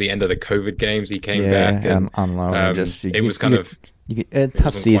of towards the end of the COVID games he came back? And, on loan. It was kind of a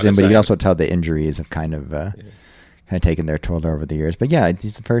tough season, but you can also tell the injuries have kind of taken their toll over the years. But yeah,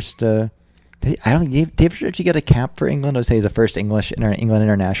 he's the first. I don't. Did you actually get a cap for England? I would say he's the first England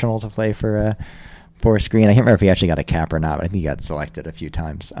international to play for Forest Green. I can't remember if he actually got a cap or not, but I think he got selected a few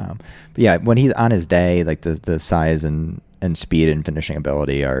times. But yeah, when he's on his day, like the size and speed and finishing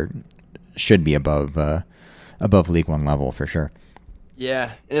ability should be above League One level for sure.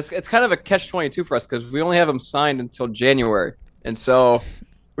 Yeah, and it's kind of a catch-22 for us because we only have him signed until January, and so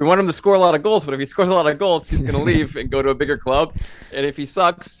we want him to score a lot of goals. But if he scores a lot of goals, he's going to leave and go to a bigger club. And if he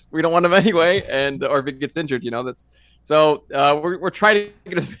sucks, we don't want him anyway. Or if he gets injured, that's. So we're trying to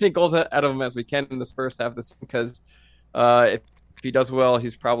get as many goals out of him as we can in this first half of this because if he does well,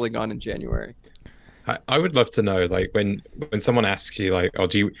 he's probably gone in January. I would love to know, like when someone asks you, like, "Oh,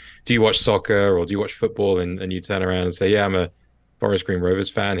 do you watch soccer or do you watch football?" and you turn around and say, "Yeah, I'm a Forest Green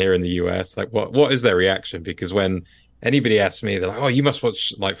Rovers fan here in the US." Like, what is their reaction? Because when anybody asks me, they're like, "Oh, you must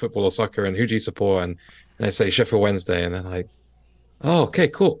watch like football or soccer, and who do you support?" And I say Sheffield Wednesday, and they're like, "Oh, okay,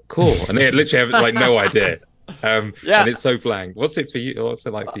 cool," and they literally have like no idea. And it's so blank. What's it for you? What's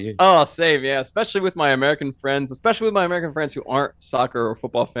it like for you? Oh, same, yeah. Especially with my American friends, who aren't soccer or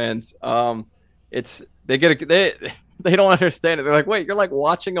football fans. They don't understand it. They're like, "Wait, you're like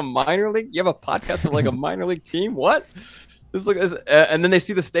watching a minor league? You have a podcast of like a minor league team? What?" And then they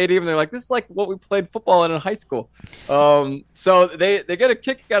see the stadium and they're like, "This is like what we played football in high school." So they get a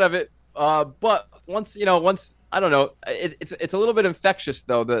kick out of it. But once I don't know, it's a little bit infectious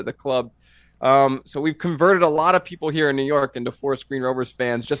though, the club. So we've converted a lot of people here in New York into Forest Green Rovers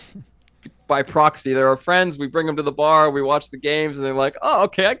fans just by proxy. They're our friends. We bring them to the bar. We watch the games, and they're like, "Oh,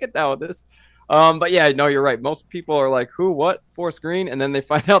 okay, I get down with this." But yeah, no, you're right. Most people are like, "Who? What? Forest Green?" And then they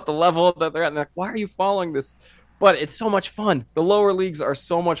find out the level that they're at, and they're like, "Why are you following this?" But it's so much fun. The lower leagues are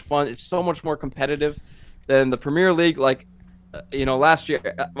so much fun. It's so much more competitive than the Premier League. Like, last year,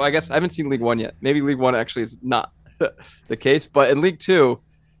 well, I guess I haven't seen League One yet. Maybe League One actually is not the case. But in League Two,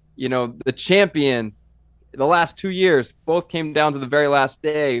 the champion, the last 2 years, both came down to the very last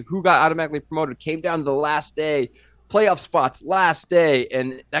day. Who got automatically promoted came down to the last day. Playoff spots last day,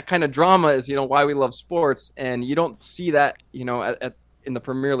 and that kind of drama is why we love sports. And you don't see that in the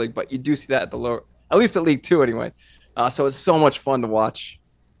Premier League, but you do see that at the lower, at least at League Two anyway. So it's so much fun to watch.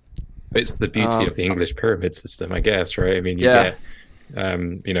 It's the beauty of the English pyramid system, I guess, right? I mean, you get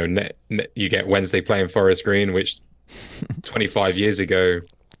you get Wednesday playing Forest Green, which 25 years ago,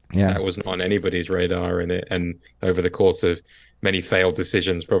 that was not on anybody's radar, and over the course of many failed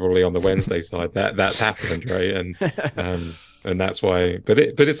decisions, probably on the Wednesday side, that's happened, right? And that's why. But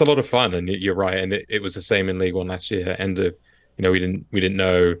it's a lot of fun, and you're right. And it was the same in League One last year. We didn't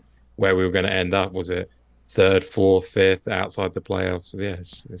know where we were going to end up. Was it third, fourth, fifth, outside the playoffs? So yeah,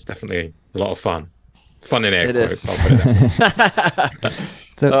 it's definitely a lot of fun. Fun in air quotes. I'll put it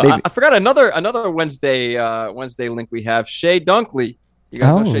So I forgot another Wednesday link we have. Shea Dunkley. You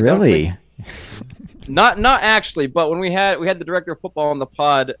guys know Shea really? Dunkley? Not actually, but when we had the director of football on the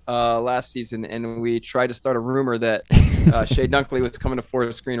pod last season, and we tried to start a rumor that Shea Dunkley was coming to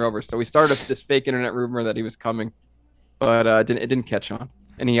Forest Green Rovers. So we started this fake internet rumor that he was coming, but it didn't catch on,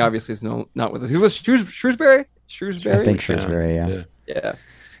 and he obviously is not with us. He was Shrewsbury. I think Shrewsbury. Yeah.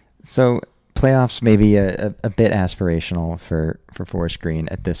 So playoffs maybe a bit aspirational for Forest Green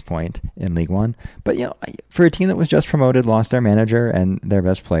at this point in League One, but for a team that was just promoted, lost their manager and their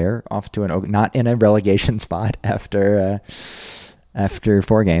best player off to not in a relegation spot after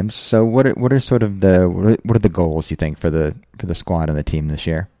 4 games. So what are sort of what are the goals you think for the squad and the team this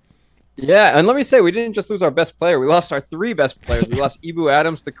year? Yeah, and let me say, we didn't just lose our best player. We lost our 3 best players. We lost Ibu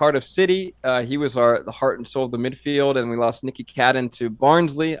Adams to Cardiff City. He was the heart and soul of the midfield. And we lost Nicky Cadden to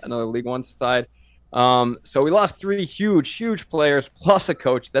Barnsley, another League One side. So we lost 3 huge players plus a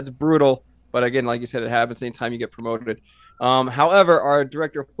coach. That's brutal. But again, like you said, it happens anytime you get promoted. However, our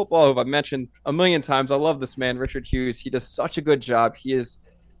director of football, who I've mentioned a million times, I love this man, Richard Hughes. He does such a good job. He's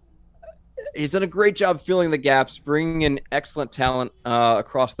done a great job filling the gaps, bringing in excellent talent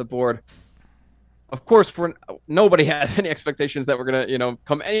across the board. Of course, nobody has any expectations that we're gonna,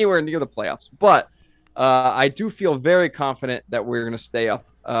 come anywhere near the playoffs. But I do feel very confident that we're gonna stay up.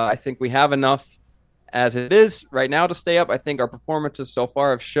 I think we have enough as it is right now to stay up. I think our performances so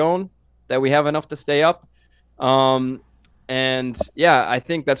far have shown that we have enough to stay up. And yeah, I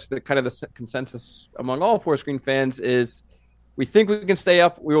think that's the kind of the consensus among all Forest Green fans is we think we can stay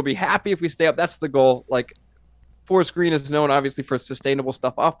up. We will be happy if we stay up. That's the goal. Like Forest Green is known obviously for sustainable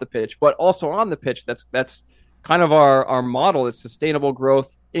stuff off the pitch, but also on the pitch. That's kind of our model. It's sustainable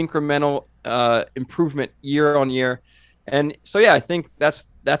growth, incremental improvement year on year. And so, yeah, I think that's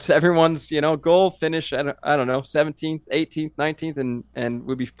everyone's, goal, finish at, I don't know, 17th, 18th, 19th, and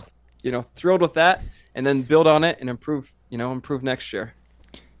we'll be, thrilled with that and then build on it and improve next year.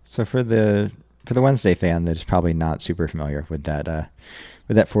 So for the Wednesday fan that is probably not super familiar with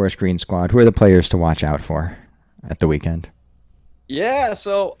that Forest Green squad, who are the players to watch out for at the weekend? Yeah,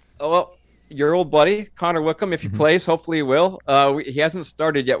 so, your old buddy, Connor Wickham, if he plays, hopefully he will. He hasn't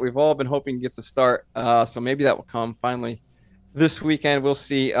started yet. We've all been hoping he gets a start, so maybe that will come finally this weekend. We'll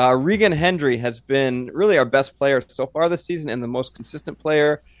see. Regan Hendry has been really our best player so far this season and the most consistent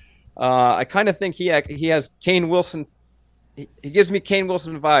player. I kind of think he has Kane Wilson. He gives me Kane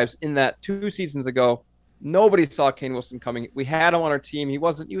Wilson vibes in that 2 seasons ago, nobody saw Kane Wilson coming. We had him on our team. He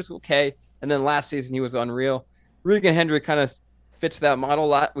was okay. And then last season, he was unreal. Regan Hendry kind of fits that model a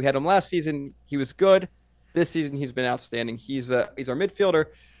lot. We had him last season. He was good. This season, he's been outstanding. He's our midfielder.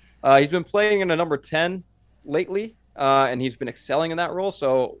 He's been playing in a number 10 lately, and he's been excelling in that role.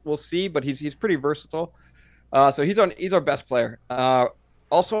 So we'll see, but he's pretty versatile. So he's our best player.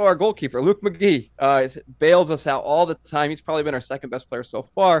 Also, our goalkeeper, Luke McGee, bails us out all the time. He's probably been our second best player so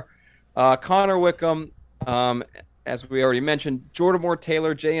far. Connor Wickham, as we already mentioned, Jordan Moore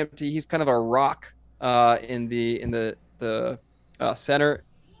Taylor, JMT. He's kind of our rock in the center.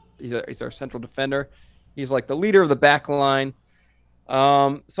 He's our central defender. He's like the leader of the back line.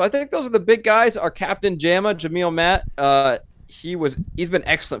 So I think those are the big guys. Our captain, Jamil Matt, he's been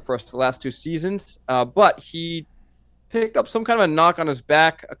excellent for us the last 2 seasons, but he picked up some kind of a knock on his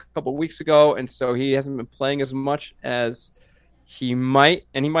back a couple weeks ago, and so he hasn't been playing as much as he might,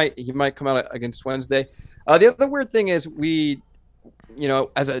 and he might come out against Wednesday. The other weird thing is we,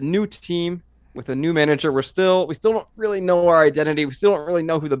 as a new team with a new manager, we still don't really know our identity. We still don't really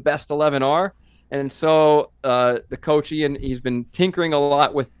know who the best 11 are. And so the coach, Ian, he's been tinkering a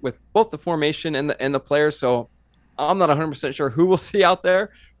lot with both the formation and the players. So I'm not 100% sure who we'll see out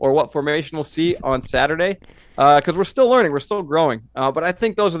there or what formation we'll see on Saturday because we're still learning. We're still growing. But I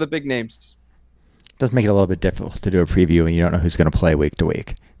think those are the big names. It does make it a little bit difficult to do a preview when you don't know who's going to play week to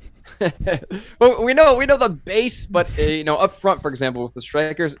week. Well, we know the base, but up front, for example, with the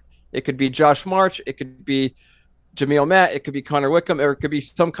strikers, it could be Josh March, it could be Jamil Matt, it could be Connor Wickham, or it could be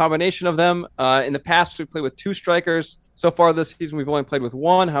some combination of them. In the past, we played with 2 strikers. So far this season, we've only played with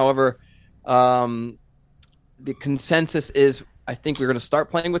 1. However, the consensus is I think we're going to start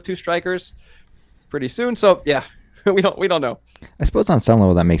playing with 2 strikers pretty soon. So yeah, we don't know. I suppose on some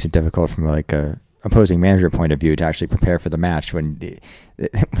level that makes it difficult from like a opposing manager point of view to actually prepare for the match when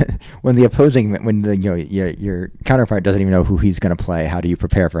your counterpart doesn't even know who he's going to play. How do you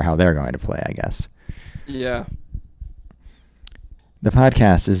prepare for how they're going to play, I guess? Yeah. The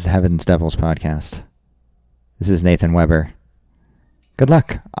podcast is Heaven's Devils podcast. This is Nathan Weber. Good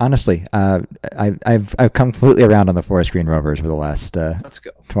luck. Honestly, I've come completely around on the Forest Green Rovers for the last Let's go.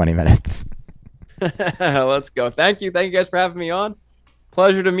 20 minutes. Let's go. Thank you guys for having me on.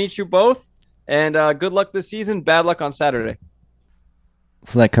 Pleasure to meet you both. And good luck this season. Bad luck on Saturday.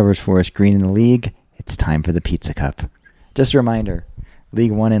 So that covers Forest Green in the league. It's time for the Pizza Cup. Just a reminder,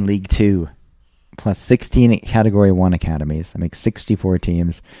 League 1 and League 2, plus 16 Category 1 academies. That makes 64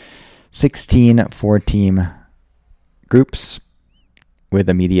 teams. 16 4-team groups with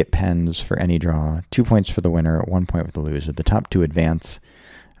immediate pens for any draw. 2 points for the winner, 1 point for the loser. The top 2 advance.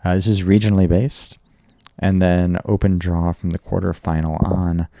 This is regionally based. And then open draw from the quarterfinal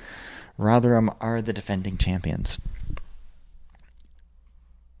on. Rotherham are the defending champions.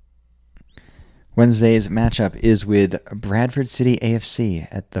 Wednesday's matchup is with Bradford City AFC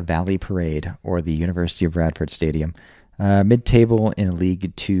at the Valley Parade, or the University of Bradford Stadium. Mid-table in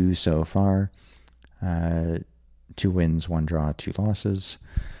League 2 so far. 2 wins, 1 draw, 2 losses.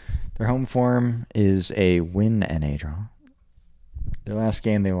 Their home form is a win and a draw. Their last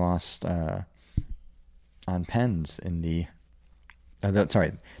game they lost on Pens in the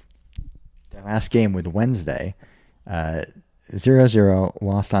last game with Wednesday. 0-0,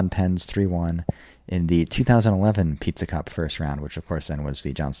 lost on Pens 3-1 in the 2011 Pizza Cup first round, which of course then was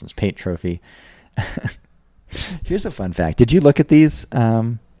the Johnson's Paint Trophy. Here's a fun fact. Did you look at these?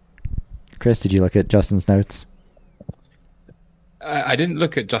 Chris, did you look at Justin's notes? I didn't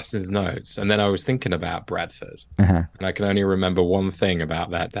look at Justin's notes, and then I was thinking about Bradford, and I can only remember one thing about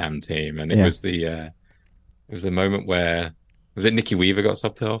that damn team, and it was the moment where was it Nicky Weaver got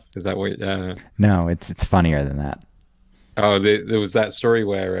subbed off? Is that what? No, it's funnier than that. Oh, there was that story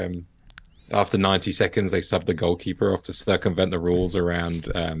where after 90 seconds they subbed the goalkeeper off to circumvent the rules around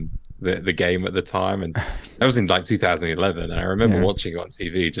the game at the time, and that was in like 2011. And I remember watching it on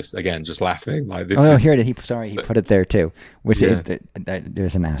TV, just laughing like this. Oh, here it is. He put it there too.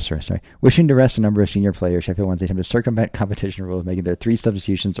 There's an asterisk. Sorry. Wishing to rest a number of senior players, Sheffield Wednesday attempt to circumvent competition rules, making their 3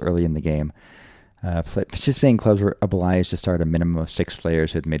 substitutions early in the game. Participating clubs were obliged to start a minimum of 6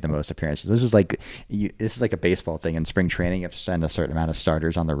 players who had made the most appearances. This is like a baseball thing. In spring training, you have to send a certain amount of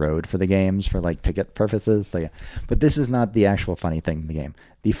starters on the road for the games for like ticket purposes. So, yeah. But this is not the actual funny thing in the game.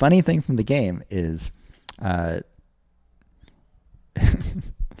 The funny thing from the game is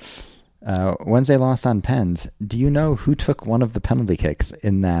Wednesday lost on Pens. Do you know who took one of the penalty kicks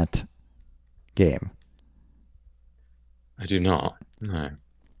in that game? I do not. No.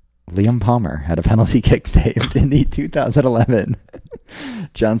 Liam Palmer had a penalty kick saved in the 2011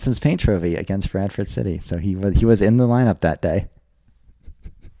 Johnson's Paint Trophy against Bradford City. So he was in the lineup that day.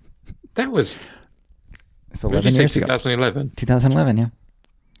 That was... It's 11 years ago. 2011? 2011, yeah.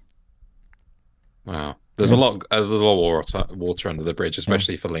 Wow. There's a lot of water under the bridge,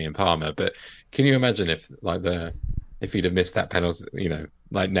 especially for Liam Palmer. But can you imagine if he'd have missed that penalty,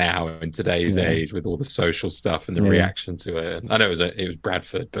 like now in today's age with all the social stuff and the reaction to it. I know it was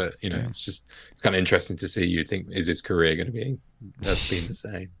Bradford, but it's kind of interesting to see. You think, is his career going to be the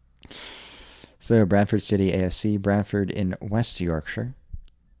same? So Bradford City ASC, Bradford in West Yorkshire.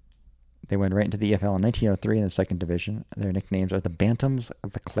 They went right into the EFL in 1903 in the second division. Their nicknames are the Bantams,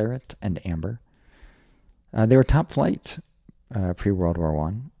 the Claret, and Amber. They were top flight pre-World War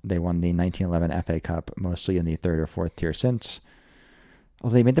I. They won the 1911 FA Cup, mostly in the 3rd or 4th tier since. Oh,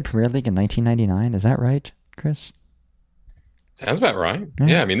 they made the Premier League in 1999. Is that right, Chris? Sounds about right.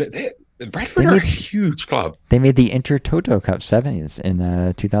 Yeah, I mean, Bradford are a huge club. They made the Intertoto Cup semis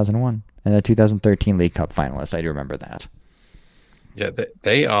in 2001 and a 2013 League Cup finalist. I do remember that. Yeah,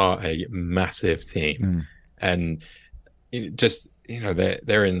 they are a massive team, and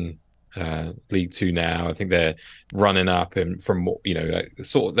they're in League Two now. I think they're running up, and from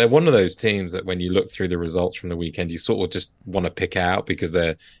they're one of those teams that when you look through the results from the weekend, you sort of just want to pick out because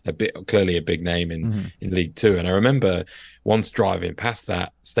they're clearly a big name in League Two. And I remember once driving past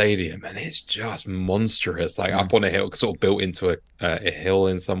that stadium, and it's just monstrous, like up on a hill, sort of built into a hill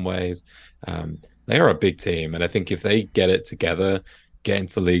in some ways. They are a big team, and I think if they get it together, get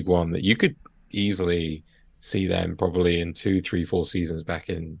into League One, that you could easily see them probably in 2, 3, 4 seasons back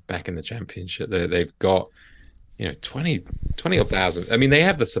in the Championship. They've got 20 odd thousand. I mean, they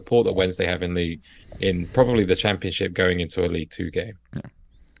have the support that Wednesday have in probably the Championship going into a League Two game,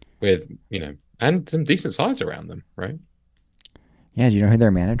 with and some decent sides around them, right? Yeah, do you know who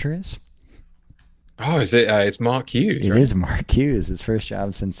their manager is? Oh, is it? It's Mark Hughes. It is Mark Hughes. His first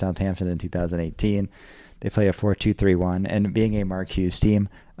job since Southampton in 2018. They play a 4-2-3-1, and being a Mark Hughes team,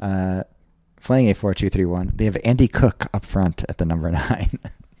 playing a 4-2-3-1, they have Andy Cook up front at the number 9.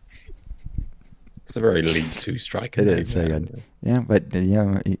 It's a very League Two striker. It is very good. Yeah, but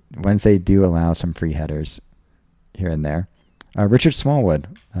Wednesday do allow some free headers here and there. Richard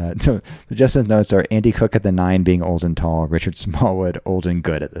Smallwood. So Justin's notes are Andy Cook at the 9 being old and tall, Richard Smallwood old and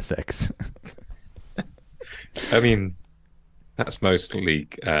good at the 6. I mean, that's most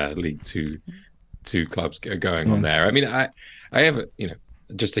League Two clubs going on there. I mean, I have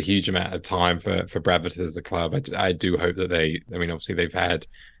just a huge amount of time for Bradford as a club. I do hope that obviously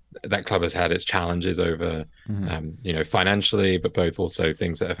that club has had its challenges over financially, but both also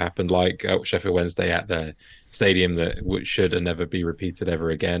things that have happened like Sheffield Wednesday at the stadium that should and never be repeated ever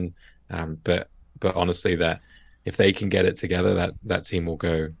again. But honestly, that if they can get it together, that team will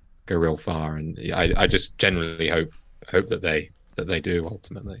go real far, and I just generally hope that they do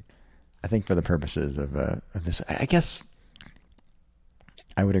ultimately. I think for the purposes of this, I guess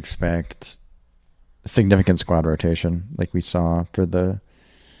I would expect significant squad rotation, like we saw for the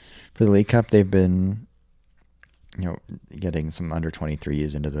League Cup. They've been, getting some under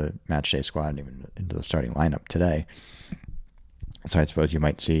 23s into the matchday squad and even into the starting lineup today. So I suppose you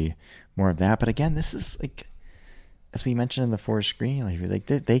might see more of that. But again, this is like, as we mentioned in the Forest Green, like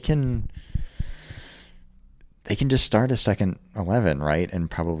they can they can just start a second 11, right, and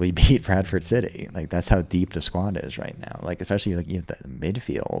probably beat Bradford City. Like, that's how deep the squad is right now. Like, especially like the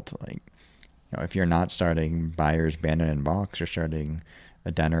midfield. Like, if you're not starting Byers, Bannon, and Box, you're starting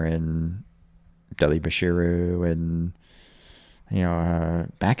Adeniran, Deli Bashiru, and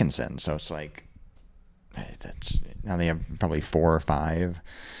Backinson. So it's like now they have probably 4 or 5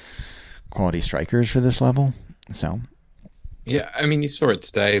 quality strikers for this level. So. Yeah, I mean, you saw it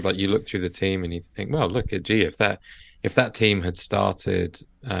today. Like, you look through the team and you think, well, look at if that team had started,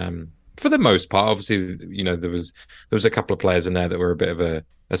 for the most part, obviously, there was a couple of players in there that were a bit of a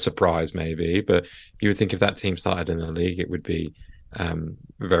surprise, maybe. But you would think if that team started in the league, it would be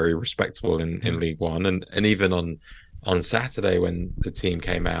very respectable in League One. And even on Saturday when the team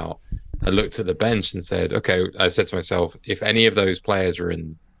came out, I looked at the bench and said, okay, I said to myself, if any of those players were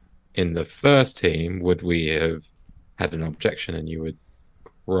in the first team, would we have had an objection? And you would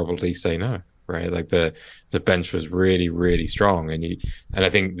probably say no, right? Like the bench was really, really strong, and I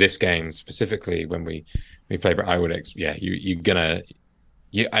think this game specifically when we play, I would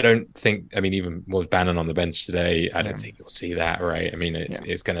I don't think, I mean, even with Bannon on the bench today, I don't think you'll see that, right? I mean,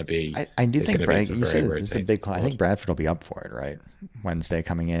 it's going to be. I do think you said it's a big. I think Bradford will be up for it, right? Wednesday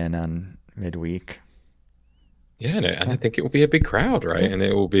coming in on midweek. Yeah, and I think it will be a big crowd, right? And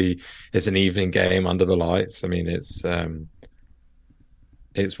it's an evening game under the lights. I mean, it's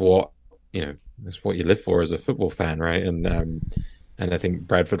what it's what you live for as a football fan, right? And I think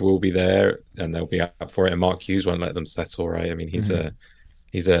Bradford will be there, and they'll be up for it. And Mark Hughes won't let them settle, right? I mean, he's a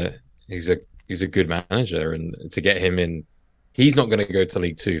good manager, and to get him in, he's not going to go to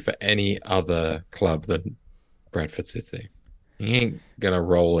League Two for any other club than Bradford City. He ain't going to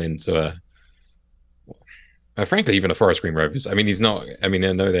roll into frankly, even a Forest Green Rovers. I mean, he's not. I mean,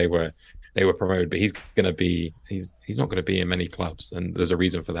 I know they were promoted, but he's not going to be in many clubs, and there's a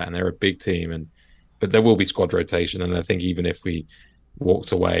reason for that. And they're a big team, but there will be squad rotation. And I think even if we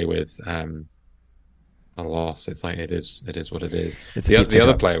walked away with a loss, it's like it is what it is. The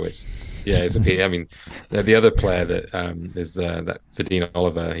other player was, it's a P. I mean, the other player that is that Ferdinand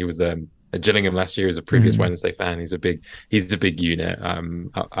Oliver. He was at Gillingham last year as a previous Wednesday fan. He's a big unit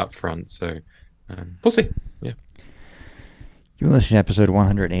up front. So we'll see. Yeah. You're listening to episode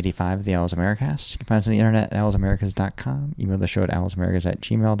 185 of the Owls Americast. You can find us on the internet at owlsamericas.com. Email the show at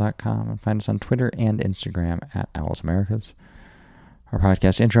owlsamericas@gmail.com. And find us on Twitter and Instagram at owlsamericas. Our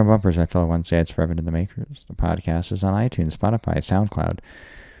podcast intro and bumpers by fellow Wednesdayites forever to the makers. The podcast is on iTunes, Spotify, SoundCloud,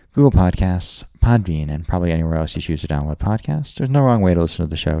 Google Podcasts, Podbean, and probably anywhere else you choose to download podcasts. There's no wrong way to listen to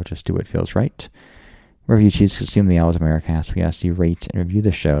the show. Just do what feels right. Wherever you choose to consume the Owls Americast, we ask you rate and review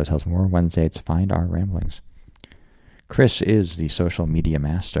the show as helps more Wednesdayites find our ramblings. Chris is the social media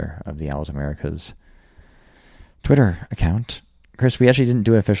master of the Owls Americas Twitter account. Chris, we actually didn't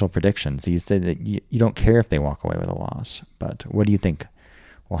do official predictions. You said that you don't care if they walk away with a loss, but what do you think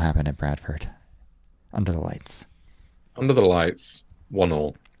will happen at Bradford under the lights? Under the lights,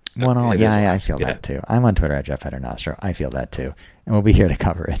 1-1. 1-1, yeah, I feel that too. I'm on Twitter at Jeff Hedernostro. I feel that too. And we'll be here to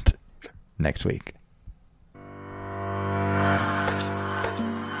cover it next week.